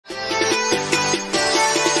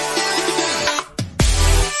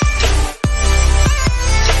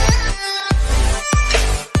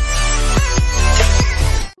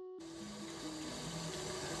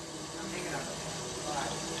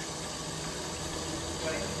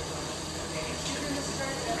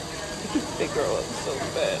They grow up so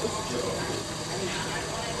fast.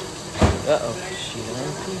 Uh-oh. She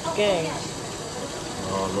done peep game.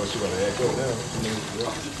 Oh, Lord, she better act up now.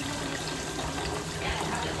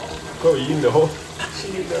 Go, you eating the whole... She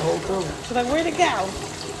eat that whole cover. She's like, where'd it go?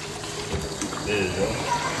 There you go.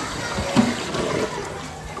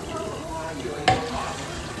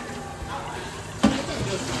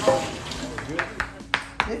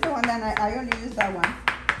 This is the one that I only use that one.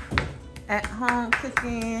 At home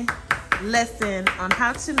cooking lesson on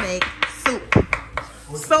how to make soup.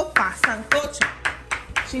 Sopa sancocho.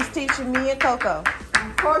 She's teaching me and Coco.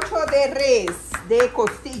 Sancocho de res, de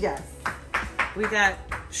costillas. We got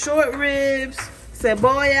short ribs,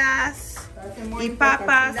 cebollas, y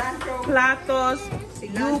papas, platos,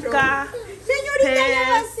 yuca,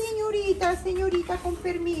 pears. Señorita, con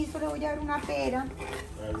permiso, le voy a dar una pera.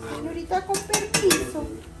 Señorita, con permiso.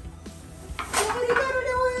 Señorita, no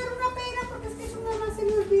le voy a dar una pera porque es que eso nada más se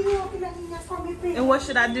me olvidó que la niña come pera. And what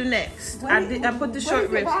should I do next? I put the short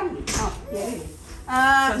ribs. Oh, here it is.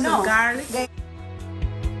 So No. some garlic.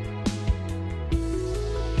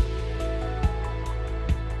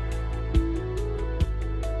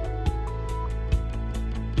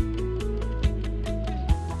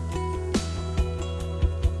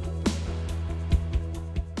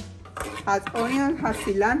 Has onions, has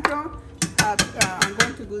cilantro. I'm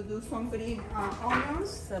going to do some green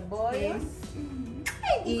onions. Cebollas.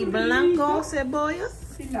 Y blanco cebollas.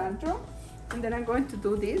 Cilantro. And then I'm going to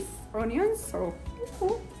do these onions. So,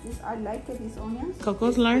 I like it, these onions.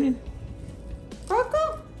 Coco's learning.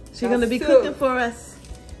 Coco. She's going to be cooking for us.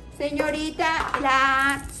 Señorita,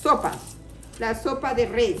 la sopa de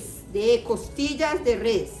res, de costillas de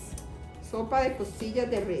res. Sopa de costillas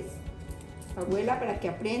de res. Abuela, para que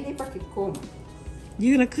aprenda y para que coma.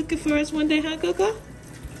 You going to cook it for us one day, huh, Coco?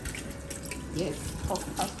 Yes,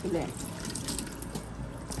 have to learn.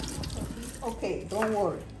 Okay, don't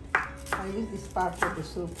worry. I use this part for the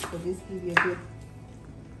soup, so this gives you a good.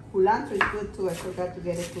 Culantro is good too. I forgot to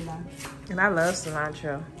get a culantro. And I love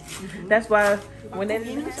cilantro. That's why when they...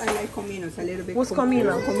 Cominos, I like cominos a little bit. What's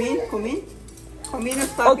comino? Cominos,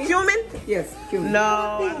 papi. Oh, cumin? Yes, cumin.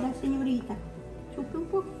 No. Señorita. Chupe un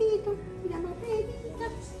poquito. Mira, papelita.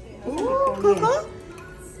 Coco?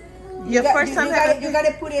 Your first time having... You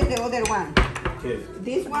gotta put in the other one. Okay.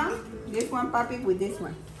 This one, papi, with this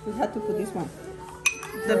one. You have to put this one.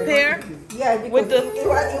 The pear? Yeah, because With the...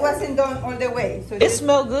 it wasn't done all the way. So It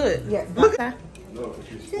smells good. Yeah. Look.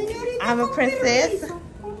 Señorita, I'm a princess.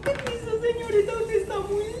 Con permiso, señorita, usted está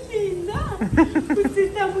muy linda. Usted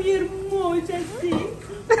está muy hermosa, sí.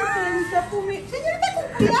 Señorita, con cuidado.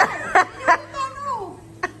 Señorita, no.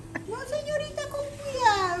 No, señorita,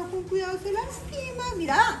 con cuidado, se lastima.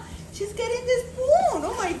 Mira, she's getting the spoon.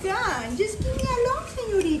 Oh my God. Just give me a long,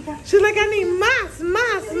 señorita. She's like, I need más.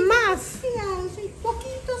 Cuidado,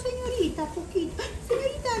 poquito, señorita, poquito.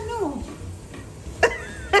 Señorita, no.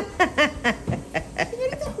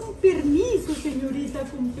 Señorita, con permiso, señorita,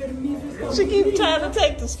 con permiso. She keeps trying to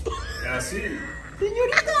take the spoon. Yeah, I see.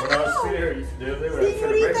 Señorita, When I was no. there, they were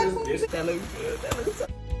Señorita, at con breakfast. That looks good. That looks so...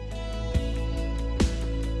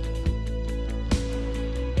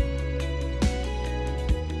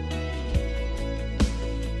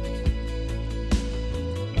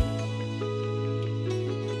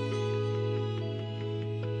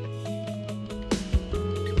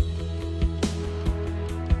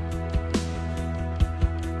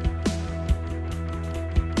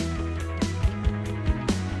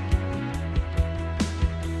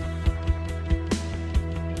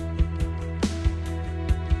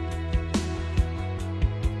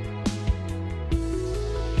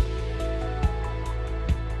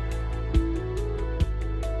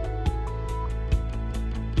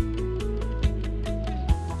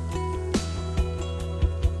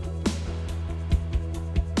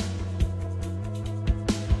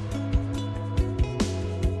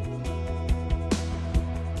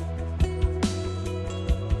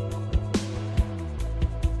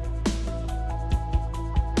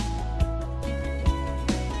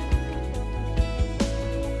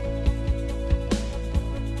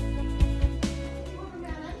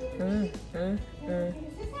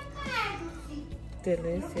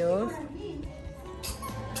 Delicioso.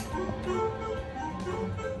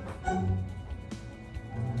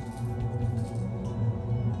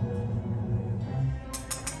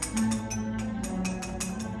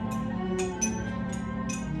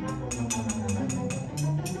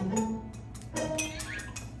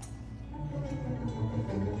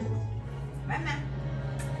 Mamá.